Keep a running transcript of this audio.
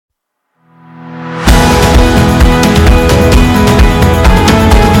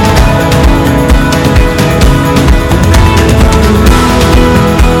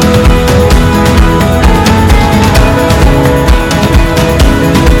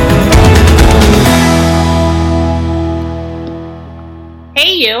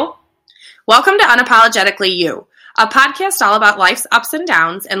you. Welcome to Unapologetically You, a podcast all about life's ups and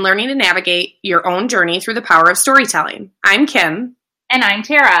downs and learning to navigate your own journey through the power of storytelling. I'm Kim. And I'm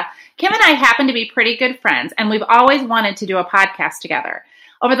Tara. Kim and I happen to be pretty good friends, and we've always wanted to do a podcast together.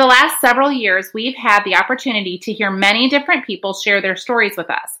 Over the last several years, we've had the opportunity to hear many different people share their stories with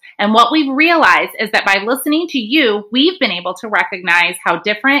us. And what we've realized is that by listening to you, we've been able to recognize how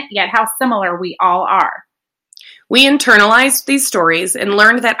different yet how similar we all are. We internalized these stories and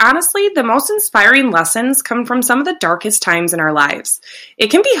learned that honestly, the most inspiring lessons come from some of the darkest times in our lives.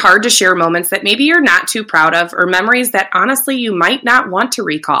 It can be hard to share moments that maybe you're not too proud of or memories that honestly you might not want to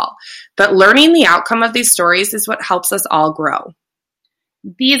recall. But learning the outcome of these stories is what helps us all grow.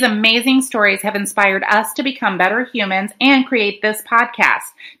 These amazing stories have inspired us to become better humans and create this podcast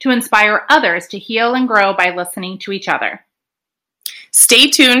to inspire others to heal and grow by listening to each other. Stay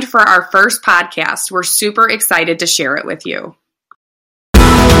tuned for our first podcast. We're super excited to share it with you.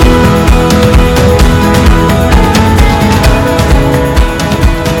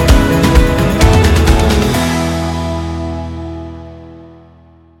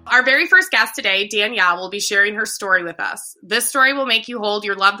 Our very first guest today, Danielle, will be sharing her story with us. This story will make you hold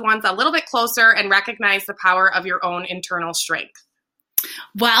your loved ones a little bit closer and recognize the power of your own internal strength.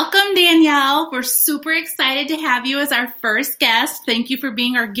 Welcome, Danielle. We're super excited to have you as our first guest. Thank you for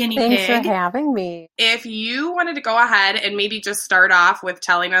being our guinea pig. Thanks for having me. If you wanted to go ahead and maybe just start off with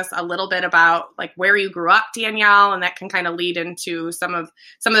telling us a little bit about like where you grew up, Danielle, and that can kind of lead into some of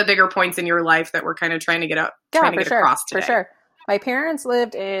the bigger points in your life that we're kind of trying to get across today. For sure. My parents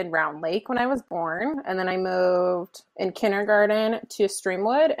lived in Round Lake when I was born, and then I moved in kindergarten to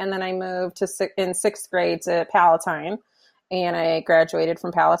Streamwood, and then I moved in sixth grade to Palatine, and I graduated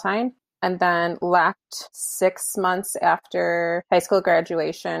from Palatine, and then left 6 months after high school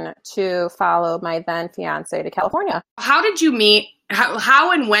graduation to follow my then fiance to California. How did you meet?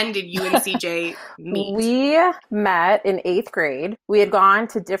 How and when did you and CJ meet? We met in 8th grade. We had gone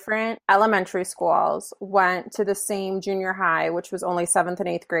to different elementary schools, went to the same junior high, which was only 7th and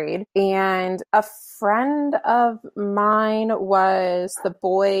 8th grade. And a friend of mine was the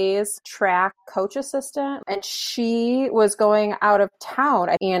boys' track coach assistant, and she was going out of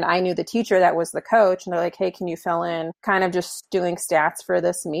town. And I knew the teacher that was the coach, and they're like, hey, can you fill in kind of just doing stats for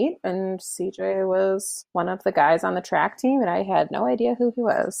this meet? And CJ was one of the guys on the track team, and I had no idea who he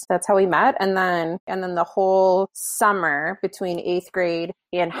was. That's how we met. And then the whole summer between 8th grade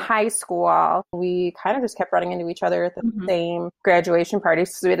and high school, we kind of just kept running into each other at the same graduation parties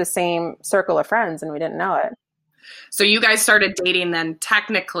because we had the same circle of friends and we didn't know it. So you guys started dating then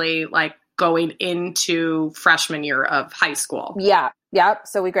technically like going into freshman year of high school. Yeah. Yep.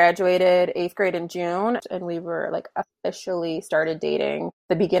 So we graduated 8th grade in June, and we were like officially started dating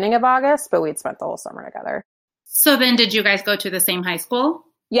the beginning of August, but we'd spent the whole summer together. So then did you guys go to the same high school?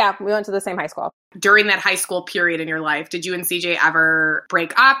 Yeah, we went to the same high school. During that high school period in your life, did you and CJ ever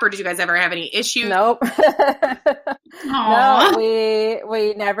break up, or did you guys ever have any issues? Nope. No,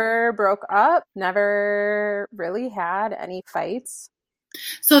 we never broke up, never really had any fights.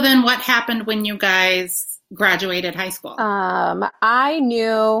 So then what happened when you guys graduated high school? I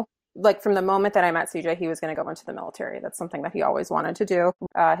knew, like, from the moment that I met CJ, he was going to go into the military. That's something that he always wanted to do.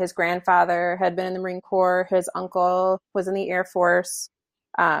 His grandfather had been in the Marine Corps. His uncle was in the Air Force.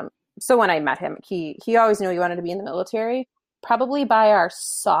 So when I met him, he always knew he wanted to be in the military. Probably by our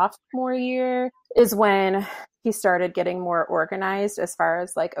sophomore year is when he started getting more organized as far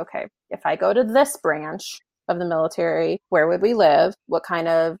as like, okay, if I go to this branch of the military, where would we live? What kind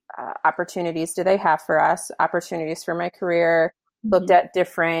of opportunities do they have for us? Opportunities for my career. Looked at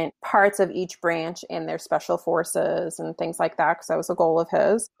different parts of each branch and their special forces and things like that, because that was a goal of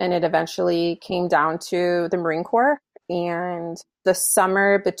his. And it eventually came down to the Marine Corps. And the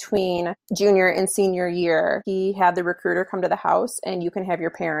summer between junior and senior year, he had the recruiter come to the house, and you can have your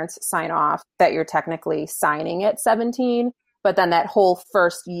parents sign off that you're technically signing at 17. But then that whole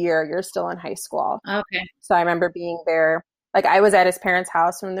first year, you're still in high school. Okay. So I remember being there. Like, I was at his parents'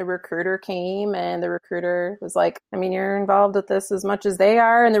 house when the recruiter came, and the recruiter was like, I mean, you're involved with this as much as they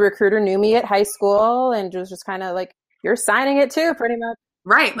are. And the recruiter knew me at high school and was just kind of like, you're signing it too, pretty much.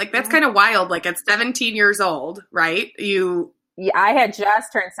 Right. Like, that's kind of wild. Like, at 17 years old, right? Yeah, I had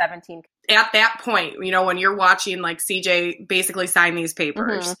just turned 17. At that point, you know, when you're watching like CJ basically sign these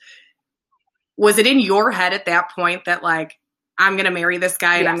papers, was it in your head at that point that like, I'm going to marry this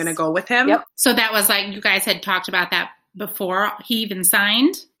guy and I'm going to go with him? Yep. So that was like, you guys had talked about that before he even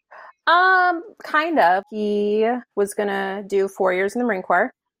signed? Kind of. He was going to do 4 years in the Marine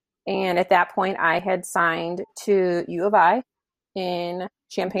Corps. And at that point, I had signed to U of I in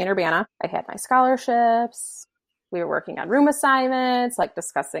Champaign-Urbana. I had my scholarships. We were working on room assignments, like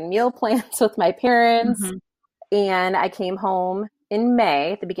discussing meal plans with my parents. Mhm. And I came home in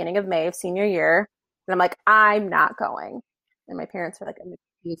May, the beginning of May of senior year. And I'm like, I'm not going. And my parents were like,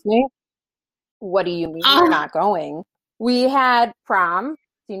 excuse me? What do you mean you're not going? We had prom,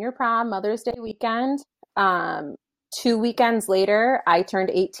 senior prom, Mother's Day weekend. 2 weekends later, I turned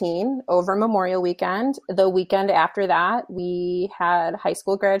 18 over Memorial Weekend. The weekend after that, we had high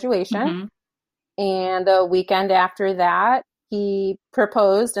school graduation. Mhm. And the weekend after that, he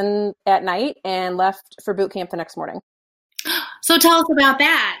proposed at night and left for boot camp the next morning. So tell us about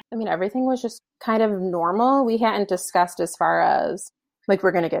that. I mean, everything was just kind of normal. We hadn't discussed as far as like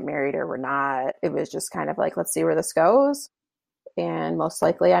we're going to get married or we're not. It was just kind of like, let's see where this goes. And most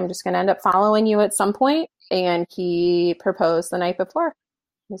likely I'm just going to end up following you at some point. And he proposed the night before.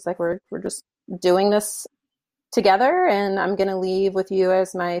 He's like, we're just doing this together and I'm going to leave with you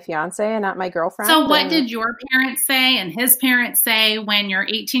as my fiance and not my girlfriend. So what did your parents say and his parents say when you're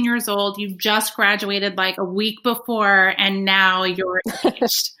 18 years old, you've just graduated like a week before and now you're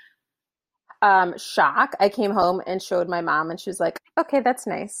engaged? Shock. I came home and showed my mom and she was like, okay, that's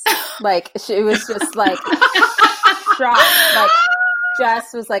nice. Like she was just like shocked. Like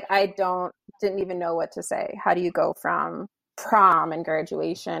Jess was like, didn't even know what to say. How do you go from prom and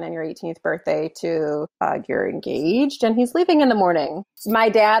graduation and your 18th birthday to you're engaged and he's leaving in the morning? My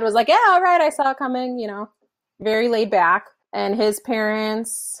dad was like, yeah, all right, I saw it coming, very laid back. And his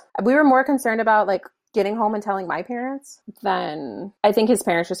parents, we were more concerned about like getting home and telling my parents than I think his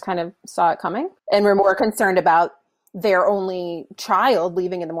parents just kind of saw it coming and were more concerned about their only child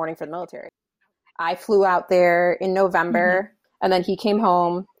leaving in the morning for the military. I flew out there in November and then he came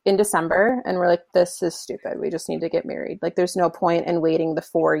home in December and we're like, this is stupid. We just need to get married. Like there's no point in waiting the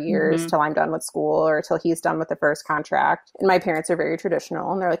 4 years till I'm done with school or till he's done with the first contract. And my parents are very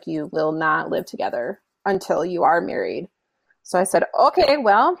traditional and they're like, you will not live together until you are married. So I said, okay,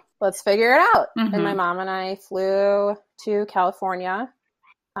 well, let's figure it out. And my mom and I flew to California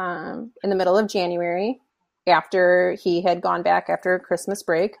in the middle of January after he had gone back after Christmas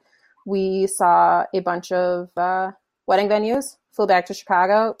break. We saw a bunch of wedding venues, flew back to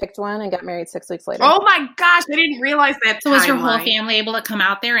Chicago, picked one, and got married 6 weeks later. Oh my gosh, I didn't realize that. So was your whole family able to come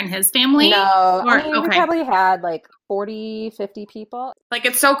out there and his family? No, we probably had like 40, 50 people. Like,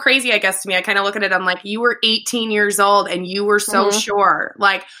 it's so crazy, I guess, to me. I kind of look at it, I'm like, you were 18 years old and you were so sure.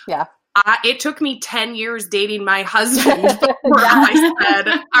 Like, yeah. It took me 10 years dating my husband before I said,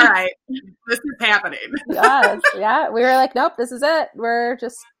 all right, this is happening. Yes, yeah. We were like, nope, this is it.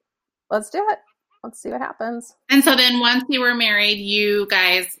 Let's do it. Let's see what happens. And so then once you were married, you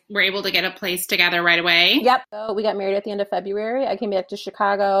guys were able to get a place together right away? Yep. So we got married at the end of February. I came back to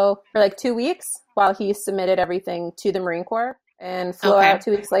Chicago for like 2 weeks while he submitted everything to the Marine Corps and flew out 2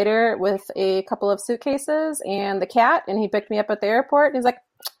 weeks later with a couple of suitcases and the cat. And he picked me up at the airport. And he's like,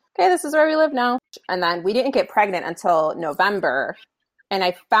 okay, this is where we live now. And then we didn't get pregnant until November. And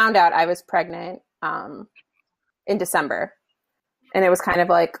I found out I was pregnant in December. And it was kind of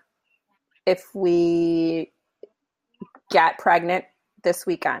like, if we get pregnant this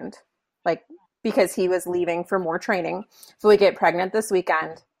weekend, like because he was leaving for more training, if we get pregnant this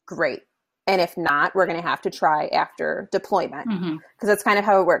weekend, great. And if not, we're going to have to try after deployment because that's kind of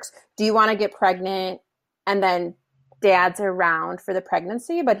how it works. Do you want to get pregnant and then dad's around for the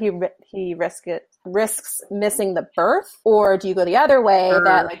pregnancy, but he risks missing the birth? Or do you go the other way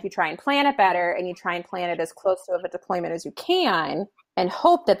that like you try and plan it better and you try and plan it as close to a deployment as you can and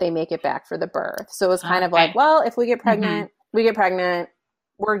hope that they make it back for the birth? So it was kind of like, well, if we get pregnant, we get pregnant.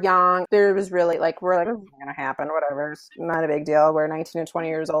 We're young. There was really we're like, this is going to happen. Whatever. It's not a big deal. We're 19 and 20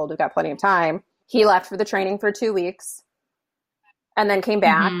 years old. We've got plenty of time. He left for the training for 2 weeks and then came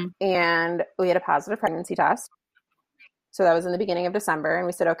back and we had a positive pregnancy test. So that was in the beginning of December. And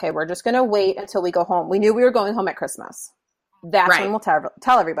we said, okay, we're just going to wait until we go home. We knew we were going home at Christmas. That's when we'll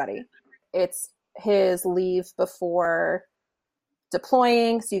tell everybody. It's his leave before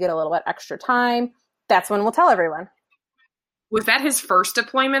deploying, so you get a little bit extra time. That's when we'll tell everyone. Was that his first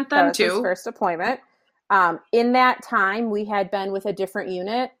deployment then, that was too? His first deployment. In that time, we had been with a different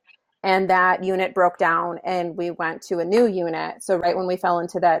unit, and that unit broke down, and we went to a new unit. So right when we fell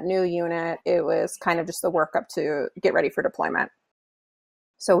into that new unit, it was kind of just the workup to get ready for deployment.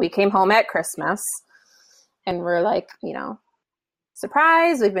 So we came home at Christmas, and we're like,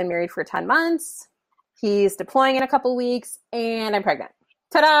 surprise, we've been married for 10 months. He's deploying in a couple weeks, and I'm pregnant.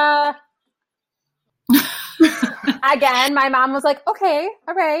 Ta-da! Again, my mom was like, okay,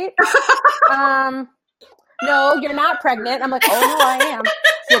 all right. No, you're not pregnant. I'm like, oh, no, I am.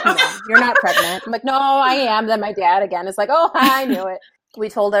 She's like, no, you're not pregnant. I'm like, no, I am. Then my dad again is like, oh, I knew it. We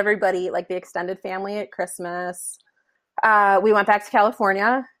told everybody, like the extended family at Christmas. We went back to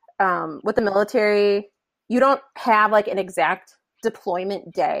California. With the military, you don't have like an exact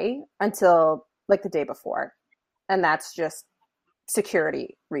deployment day until like the day before. And that's just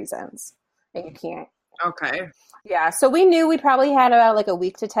security reasons. And you can't. Okay. Yeah. So we knew we probably had about like a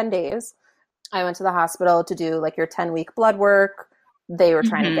week to 10 days. I went to the hospital to do like your 10-week blood work. They were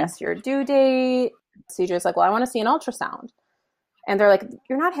trying to guess your due date. CJ's like, well, I want to see an ultrasound. And they're like,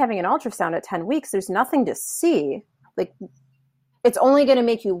 you're not having an ultrasound at 10 weeks. There's nothing to see. Like, it's only going to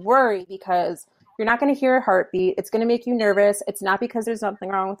make you worry because you're not going to hear a heartbeat. It's going to make you nervous. It's not because there's something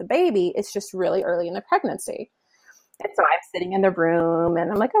wrong with the baby. It's just really early in the pregnancy. And so I'm sitting in the room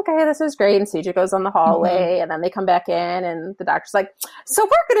and I'm like, okay, this is great. And CJ goes on the hallway and then they come back in and the doctor's like, so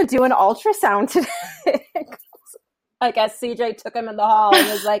we're going to do an ultrasound today. I guess CJ took him in the hall and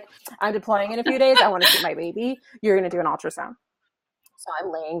was like, I'm deploying in a few days. I want to see my baby. You're going to do an ultrasound. So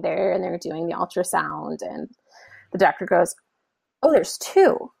I'm laying there and they're doing the ultrasound and the doctor goes, oh, there's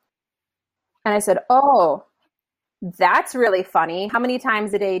two. And I said, oh, that's really funny. How many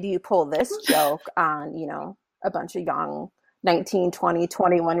times a day do you pull this joke on, you know, a bunch of young 19, 20,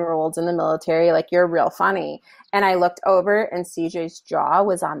 21-year-olds in the military? Like, you're real funny. And I looked over and CJ's jaw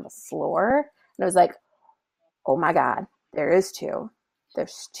was on the floor. And I was like, oh my God, there is two.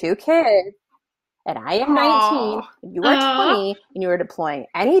 There's two kids. And I am 19, and you are 20, and you are deploying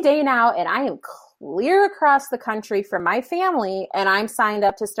any day now, and I am clear across the country from my family, and I'm signed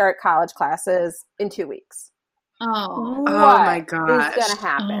up to start college classes in 2 weeks. Oh my gosh. Is going to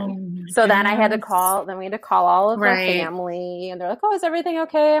happen? So then we had to call all of their family, and they're like, oh, is everything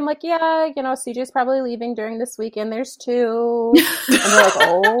okay? I'm like, yeah, you know, CJ's probably leaving during this weekend. There's two. And they're like,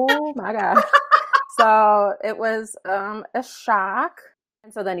 oh my God. So it was a shock.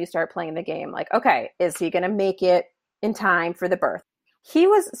 And so then you start playing the game like, okay, is he going to make it in time for the birth? He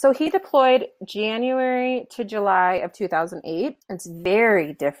deployed January to July of 2008. It's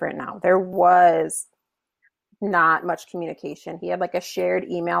very different now. There was not much communication. He had like a shared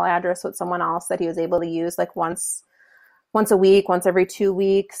email address with someone else that he was able to use like once a week, once every 2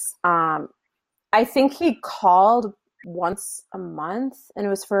 weeks. I think he called once a month and it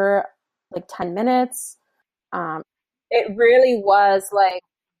was for like 10 minutes. It really was like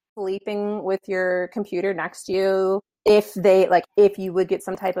sleeping with your computer next to you if you would get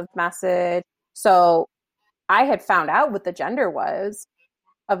some type of message. So I had found out what the gender was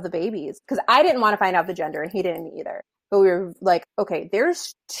of the babies because I didn't want to find out the gender and he didn't either. But we were like, okay,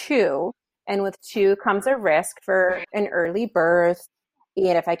 there's two. And with two comes a risk for an early birth.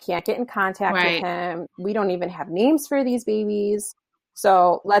 And if I can't get in contact with him, we don't even have names for these babies.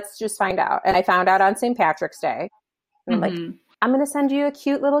 So let's just find out. And I found out on St. Patrick's Day. And I'm like, I'm going to send you a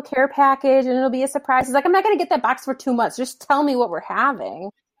cute little care package and it'll be a surprise. He's like, I'm not going to get that box for 2 months. Just tell me what we're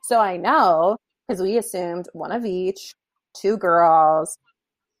having. So I know, because we assumed one of each, two girls.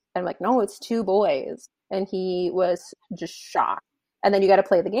 And I'm like, no, it's two boys. And he was just shocked. And then you got to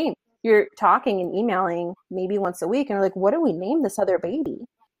play the game. You're talking and emailing maybe once a week. And you're like, what do we name this other baby?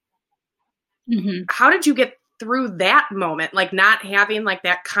 How did you get through that moment? Like not having like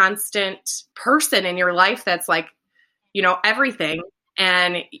that constant person in your life that's like, you know, everything.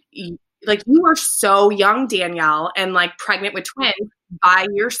 And like you were so young, Danielle, and like pregnant with twins by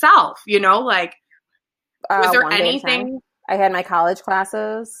yourself, you know, like was there anything? I had my college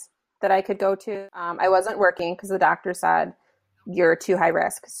classes that I could go to. I wasn't working because the doctor said you're too high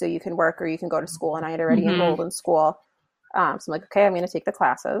risk. So you can work or you can go to school. And I had already enrolled in school. So I'm like, okay, I'm going to take the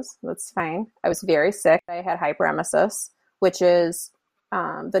classes. That's fine. I was very sick. I had hyperemesis, which is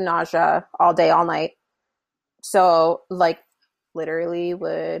the nausea all day, all night. So like literally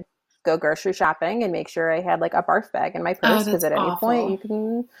would go grocery shopping and make sure I had like a barf bag in my purse because at any point you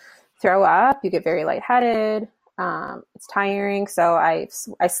can throw up, you get very lightheaded. It's tiring. So I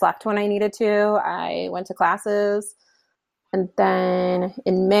slept when I needed to. I went to classes. And then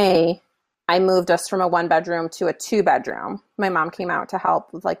in May, I moved us from a 1-bedroom to a 2-bedroom. My mom came out to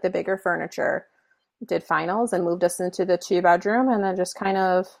help with like the bigger furniture, did finals and moved us into the 2-bedroom and then just kind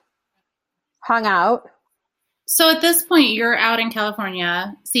of hung out. So at this point, you're out in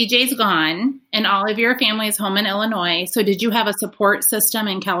California, CJ's gone, and all of your family is home in Illinois. So did you have a support system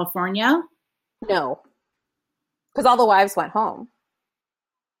in California? No, because all the wives went home.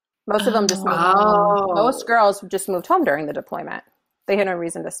 Most of them just moved home. Most girls just moved home during the deployment. They had no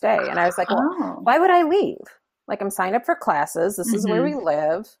reason to stay. And I was like, well, why would I leave? Like, I'm signed up for classes. This is where we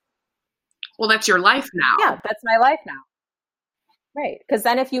live. Well, that's your life now. Yeah, that's my life now. Right. Because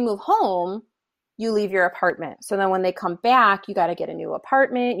then if you move home, you leave your apartment. So then when they come back, you got to get a new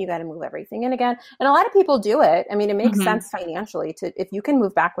apartment. You got to move everything in again. And a lot of people do it. I mean, it makes sense financially if you can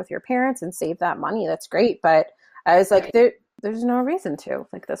move back with your parents and save that money, that's great. But I was like, there's no reason to.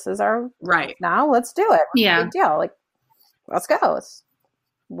 Like, this is our right now. Let's do it. Yeah. Big deal. Like, let's go. It's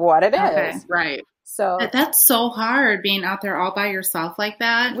what it is. Okay. Right. So that's so hard being out there all by yourself like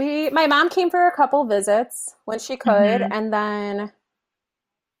that. my mom came for a couple visits when she could. And then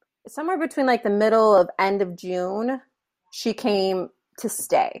somewhere between like the middle of end of June, she came to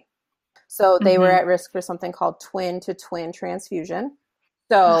stay. So they were at risk for something called twin-to-twin transfusion.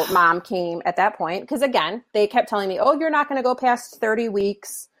 So mom came at that point because, again, they kept telling me, oh, you're not going to go past 30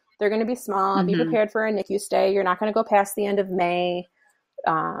 weeks. They're going to be small. Be prepared for a NICU stay. You're not going to go past the end of May.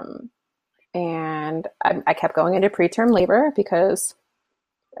 And I kept going into preterm labor because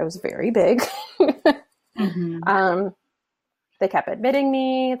I was very big. They kept admitting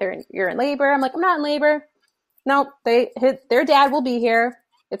me. You're in labor. I'm like, I'm not in labor. Nope. Their dad will be here.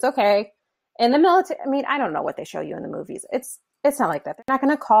 It's okay. In the military, I mean, I don't know what they show you in the movies. It's not like that. They're not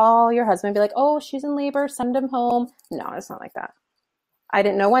going to call your husband and be like, oh, she's in labor. Send him home. No, it's not like that. I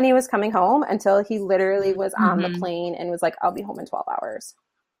didn't know when he was coming home until he literally was on the plane and was like, I'll be home in 12 hours.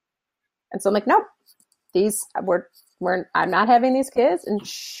 And so I'm like, nope, I'm not having these kids. And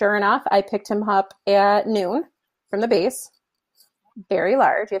sure enough, I picked him up at noon from the base. Very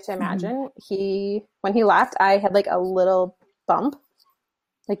large. You have to imagine when he left, I had like a little bump,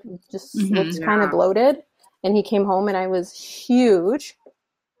 like just looked kind of bloated. And he came home and I was huge.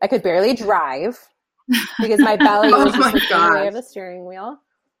 I could barely drive because my belly was just like in the way of the steering wheel.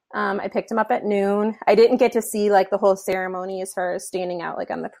 I picked him up at noon. I didn't get to see like the whole ceremony as far as standing out like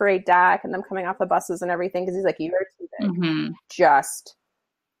on the parade deck and them coming off the buses and everything. Cause he's like, you are too big. Just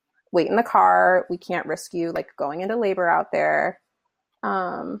wait in the car. We can't risk you like going into labor out there.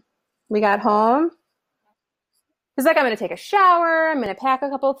 We got home. He's like, I'm going to take a shower. I'm going to pack a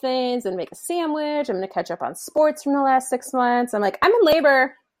couple things and make a sandwich. I'm going to catch up on sports from the last 6 months. I'm like, I'm in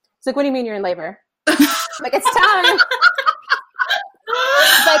labor. He's like, what do you mean you're in labor? I'm like, it's time. He's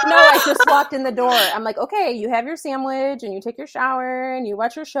like, no, I just walked in the door. I'm like, okay, you have your sandwich and you take your shower and you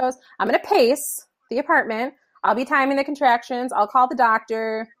watch your shows. I'm going to pace the apartment. I'll be timing the contractions. I'll call the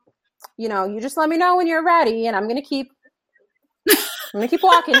doctor. You know, you just let me know when you're ready and I'm going to keep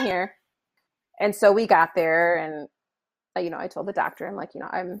walking here. And so we got there and, I told the doctor, I'm like,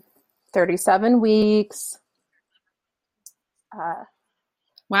 I'm 37 weeks.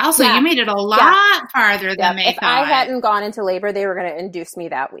 Wow. So you made it a lot farther than they if thought. I hadn't gone into labor, they were going to induce me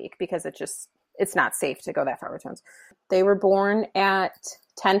that week because it's not safe to go that far with twins. They were born at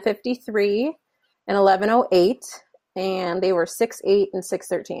 10:53 and 11:08 and they were 6'8" and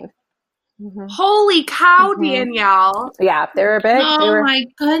 6'13". Holy cow, Danielle. Yeah, they were big. Oh my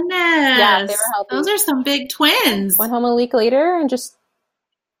goodness. Yeah, they were healthy. Those are some big twins. Went home a week later and just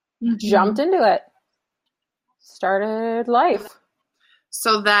jumped into it. Started life.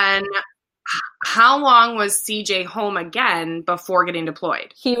 So then how long was CJ home again before getting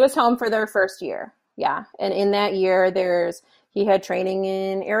deployed? He was home for their first year. Yeah. And in that year, he had training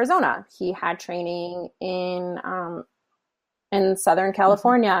in Arizona. He had training in Southern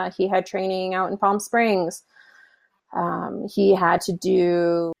California. He had training out in Palm Springs. He had to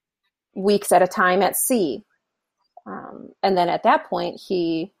do weeks at a time at sea. And then at that point,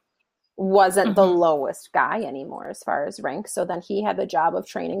 he wasn't the lowest guy anymore as far as rank. So then he had the job of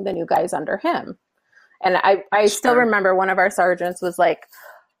training the new guys under him. And I still remember one of our sergeants was like,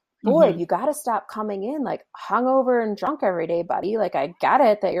 boy, you got to stop coming in like hungover and drunk every day, buddy. Like, I get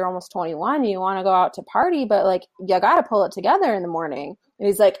it that you're almost 21 and you want to go out to party, but like, you got to pull it together in the morning. And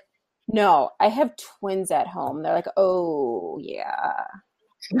he's like, no, I have twins at home. They're like, oh yeah.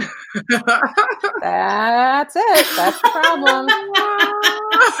 That's it. That's the problem.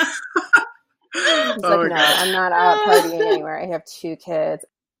 He's like, no, I'm not out partying anywhere. I have 2 kids.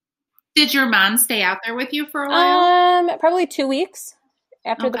 Did your mom stay out there with you for a while? Probably 2 weeks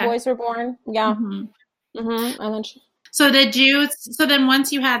after the boys were born. Yeah. And then So then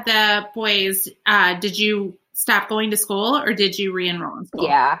once you had the boys, did you stop going to school or did you re-enroll in school?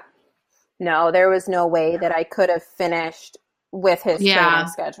 Yeah. No, there was no way that I could have finished with his training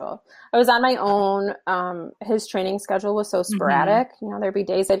schedule. I was on my own. His training schedule was so sporadic. There'd be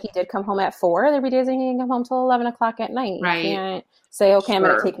days that he did come home at 4. There'd be days that he didn't come home till 11 o'clock at night. Right. You can't say, okay, I'm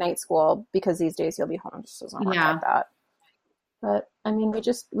going to take night school because these days you'll be home. It just doesn't work like that. But I mean,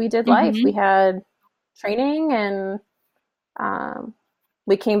 we did life. We had training and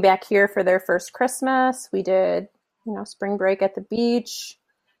we came back here for their first Christmas. We did, spring break at the beach.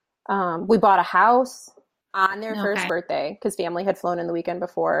 We bought a house on their first birthday because family had flown in the weekend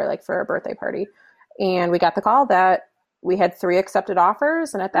before, like for a birthday party. And we got the call that we had 3 accepted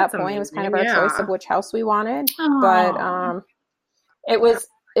offers. And at that point, it was kind of our choice of which house we wanted. Aww. But it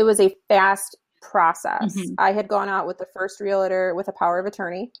was a fast process. I had gone out with the first realtor with a power of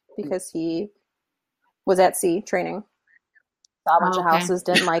attorney because he was at sea training. Saw a bunch of houses,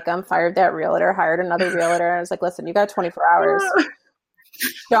 didn't like them, fired that realtor, hired another realtor. And I was like, listen, you got 24 hours.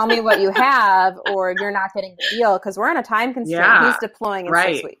 Show me what you have or you're not getting the deal because we're on a time constraint. Yeah. He's deploying in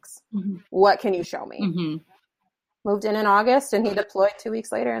 6 weeks. What can you show me? Moved in August and he deployed 2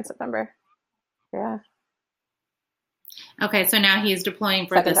 weeks later in September. Yeah. Okay, so now he's deploying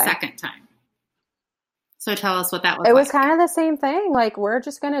for the second time. So tell us what that was. It was kind of the same thing. Like, we're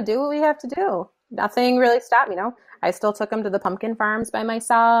just going to do what we have to do. Nothing really stopped me, I still took him to the pumpkin farms by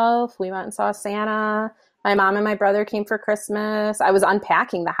myself. We went and saw Santa. My mom and my brother came for Christmas. I was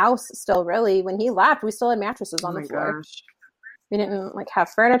unpacking the house still, really. When he left, we still had mattresses on the floor. Gosh. We didn't have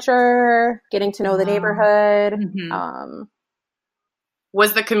furniture, getting to know the neighborhood.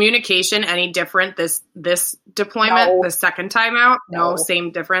 Was the communication any different this deployment, the second time out? No,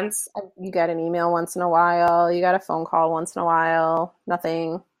 same difference? You got an email once in a while. You got a phone call once in a while.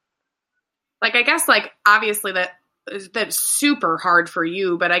 Nothing. I guess, obviously that's super hard for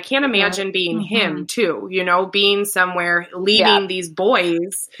you, but I can't imagine being him too, being somewhere, leaving these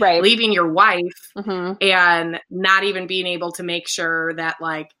boys, leaving your wife, and not even being able to make sure that,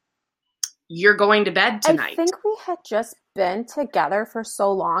 you're going to bed tonight. I think we had just been together for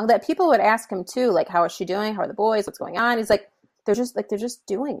so long that people would ask him too, how is she doing? How are the boys? What's going on? He's like, they're just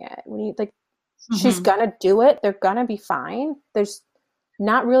doing it. When you she's gonna do it. They're gonna be fine. There's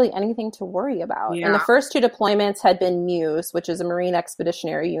not really anything to worry about. Yeah. And the first 2 deployments had been Muse, which is a Marine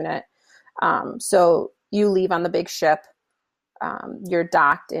Expeditionary Unit. So you leave on the big ship. You're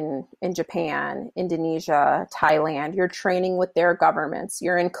docked in Japan, Indonesia, Thailand. You're training with their governments.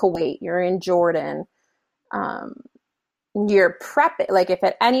 You're in Kuwait. You're in Jordan. You're prepping. If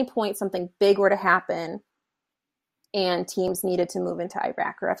at any point something big were to happen and teams needed to move into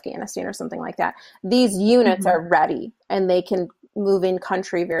Iraq or Afghanistan or something like that, these units are ready and they can move in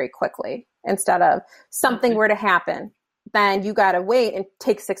country very quickly. Instead of something were to happen, then you got to wait and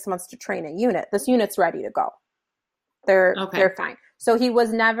take 6 months to train a unit. This unit's ready to go. They're fine. So he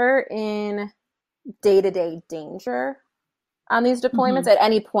was never in day-to-day danger on these deployments. At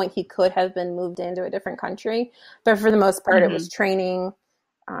any point, he could have been moved into a different country. But for the most part, it was training.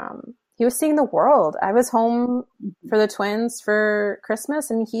 He was seeing the world. I was home for the twins for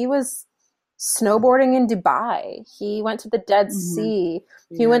Christmas, and he was snowboarding in Dubai. He went to the Dead Sea.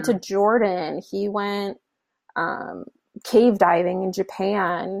 He went to Jordan. He went cave diving in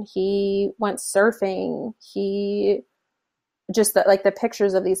Japan. He went surfing. He just the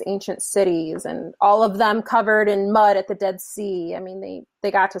pictures of these ancient cities and all of them covered in mud at the Dead Sea. I mean,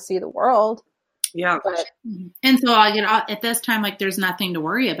 they got to see the world. Yeah. And so, at this time, there's nothing to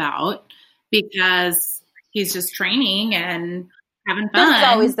worry about because he's just training and having fun. There was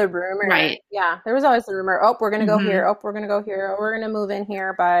always the rumor. Right. Yeah. There was always the rumor. Oh, we're going to go here. Oh, we're going to go here. Oh, we're going to move in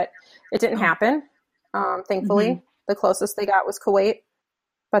here. But it didn't happen. Thankfully, the closest they got was Kuwait,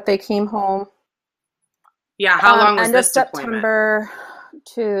 but they came home. Yeah. How long was end this of deployment? September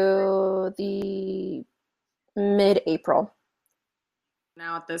to the mid-April.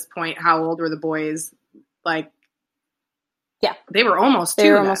 Now at this point, how old were the boys? Yeah. They were almost 2.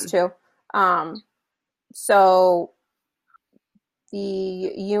 They were almost 2. So the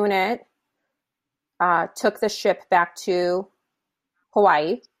unit took the ship back to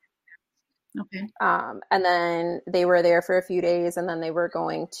Hawaii. Okay. And then they were there for a few days, and then they were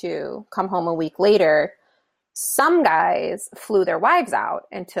going to come home a week later. Some guys flew their wives out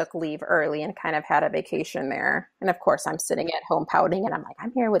and took leave early and kind of had a vacation there. And of course, I'm sitting at home pouting, and I'm like,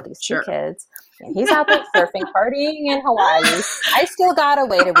 I'm here with these 2 kids, and he's out there surfing, partying in Hawaii. I still gotta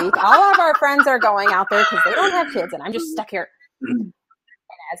wait a week. All of our friends are going out there because they don't have kids, and I'm just stuck here. And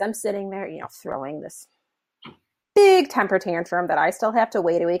as I'm sitting there, throwing this big temper tantrum that I still have to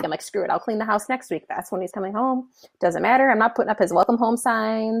wait a week, I'm like, screw it, I'll clean the house next week. That's when he's coming home. Doesn't matter. I'm not putting up his welcome home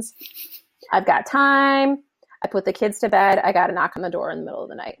signs. I've got time. I put the kids to bed. I got a knock on the door in the middle of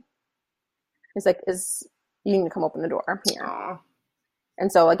the night. He's like, you can come open the door. I'm here. Aww.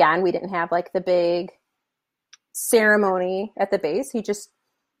 And so again, we didn't have the big ceremony at the base. He just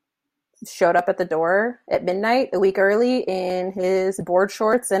showed up at the door at midnight a week early in his board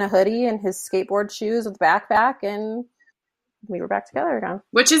shorts and a hoodie and his skateboard shoes with a backpack, and we were back together again.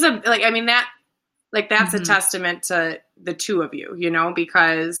 Which is that's a testament to the 2 of you,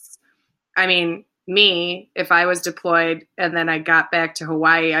 because me, if I was deployed and then I got back to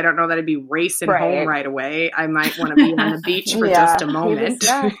Hawaii, I don't know that I'd be racing home right away. I might want to be on the beach for just a moment.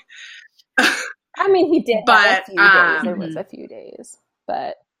 I mean, he did But, have a few days. There was a few days,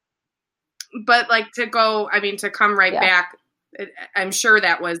 but like to come right back, I'm sure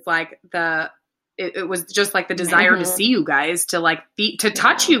that was like it was just like the desire to see you guys, to like to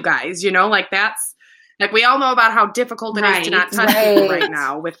touch you guys, like that's like, we all know about how difficult it is to not touch people right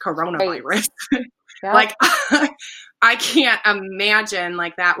now with coronavirus. Like, I can't imagine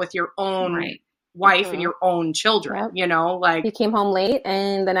like that with your own wife and your own children, like. He came home late,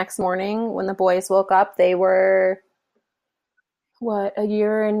 and the next morning when the boys woke up, they were, a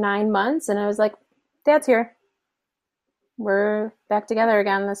year and 9 months? And I was like, Dad's here. We're back together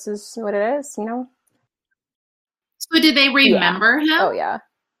again. This is what it is, So did they remember him? Oh, yeah.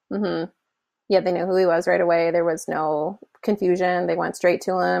 Mm-hmm. Yeah, they knew who he was right away. There was no confusion. They went straight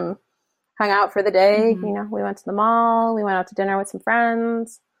to him, hung out for the day. We went to the mall. We went out to dinner with some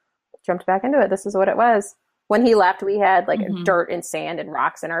friends, jumped back into it. This is what it was. When he left, we had like dirt and sand and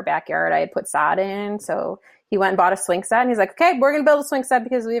rocks in our backyard. I had put sod in. So he went and bought a swing set, and he's like, okay, we're going to build a swing set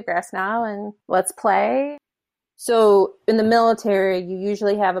because we have grass now, and let's play. So in the military, you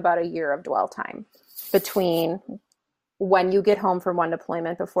usually have about a year of dwell time between when you get home from one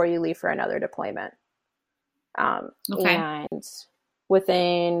deployment before you leave for another deployment. And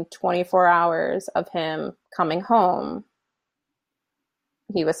within 24 hours of him coming home,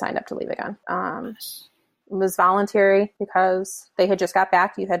 he was signed up to leave again. It was voluntary because they had just got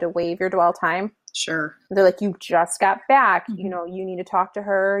back. You had to waive your dwell time. Sure. They're like, you just got back. You need to talk to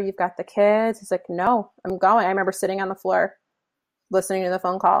her. You've got the kids. He's like, no, I'm going. I remember sitting on the floor listening to the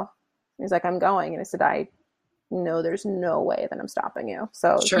phone call. He's like, I'm going. And I said, I know there's no way that I'm stopping you.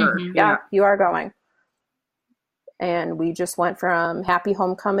 So sure. Yeah, you are going. And we just went from happy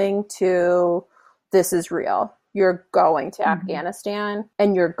homecoming to this is real. You're going to Afghanistan,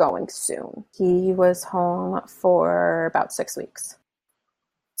 and you're going soon. He was home for about 6 weeks.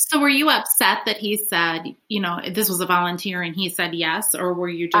 So were you upset that he said, this was a volunteer and he said yes? Or were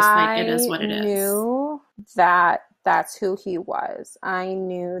you just like, it is what it is? I knew that that's who he was. I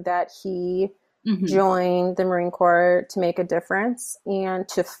knew that he joined the Marine Corps to make a difference and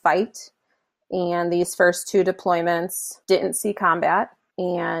to fight. And these first 2 deployments didn't see combat.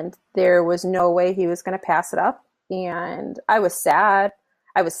 And there was no way he was going to pass it up. And I was sad.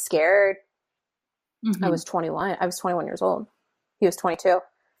 I was scared. I was 21. I was 21 years old. He was 22.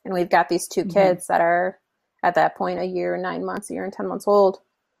 And we've got these 2 kids that are at that point a year and 9 months, a year and 10 months old.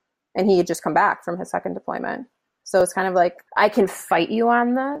 And he had just come back from his second deployment. So it's kind of like, I can fight you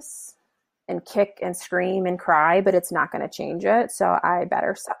on this and kick and scream and cry, but it's not going to change it. So I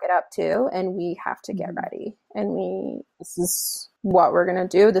better suck it up too. And we have to get ready. And this is what we're going to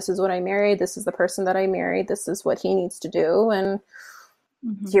do. This is what I married. This is the person that I married. This is what he needs to do. And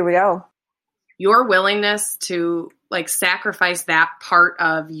here we go. Your willingness to like sacrifice that part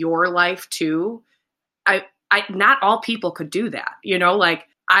of your life too. I not all people could do that, like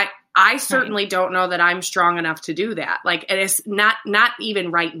I certainly don't know that I'm strong enough to do that. Like, it is not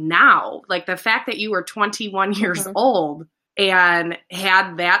even right now. Like, the fact that you were 21 years old and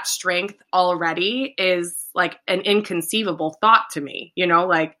had that strength already is like an inconceivable thought to me.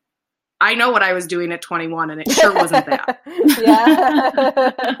 Like, I know what I was doing at 21 and it sure wasn't that.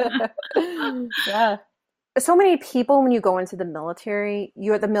 Yeah. So many people, when you go into the military,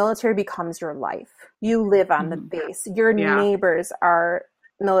 the military becomes your life. You live on the base. Your neighbors are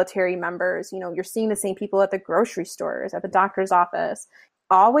military members. You're seeing the same people at the grocery stores, at the doctor's office.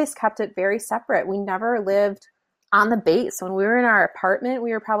 Always kept it very separate. We never lived on the base. When we were in our apartment,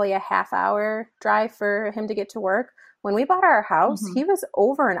 we were probably a half-hour drive for him to get to work. When we bought our house, he was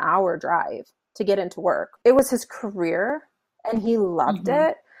over an hour drive to get into work. It was his career, and he loved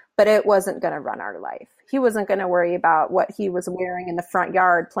it, but it wasn't going to run our life. He wasn't going to worry about what he was wearing in the front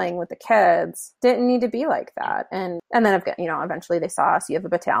yard playing with the kids. Didn't need to be like that. And then, eventually they saw us. You have a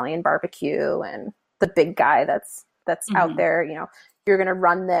battalion barbecue and the big guy that's out there, you're going to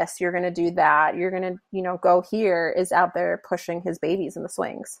run this, you're going to do that, you're going to, go here, is out there pushing his babies in the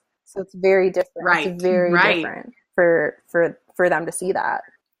swings. So it's very different. Right. It's very different for them to see that.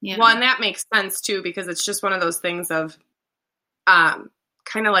 Yeah. Well, and that makes sense too, because it's just one of those things of,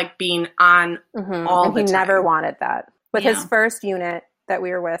 kind of like being on all and the he time. Never wanted that. With his first unit that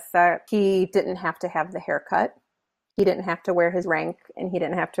we were with, he didn't have to have the haircut. He didn't have to wear his rank, and he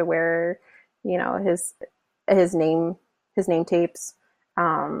didn't have to wear, his name tapes.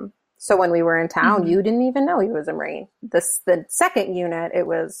 So when we were in town, you didn't even know he was a Marine. The second unit, it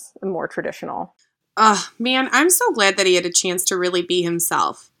was more traditional. Oh, man, I'm so glad that he had a chance to really be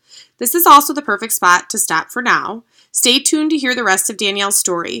himself. This is also the perfect spot to stop for now. Stay tuned to hear the rest of Danielle's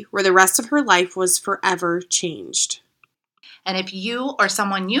story, where the rest of her life was forever changed. And if you or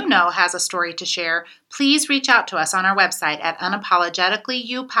someone you know has a story to share, please reach out to us on our website at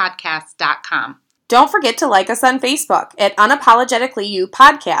unapologeticallyyoupodcast.com. Don't forget to like us on Facebook at Unapologetically You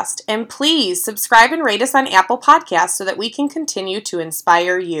Podcast. And please subscribe and rate us on Apple Podcasts so that we can continue to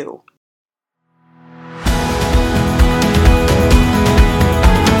inspire you.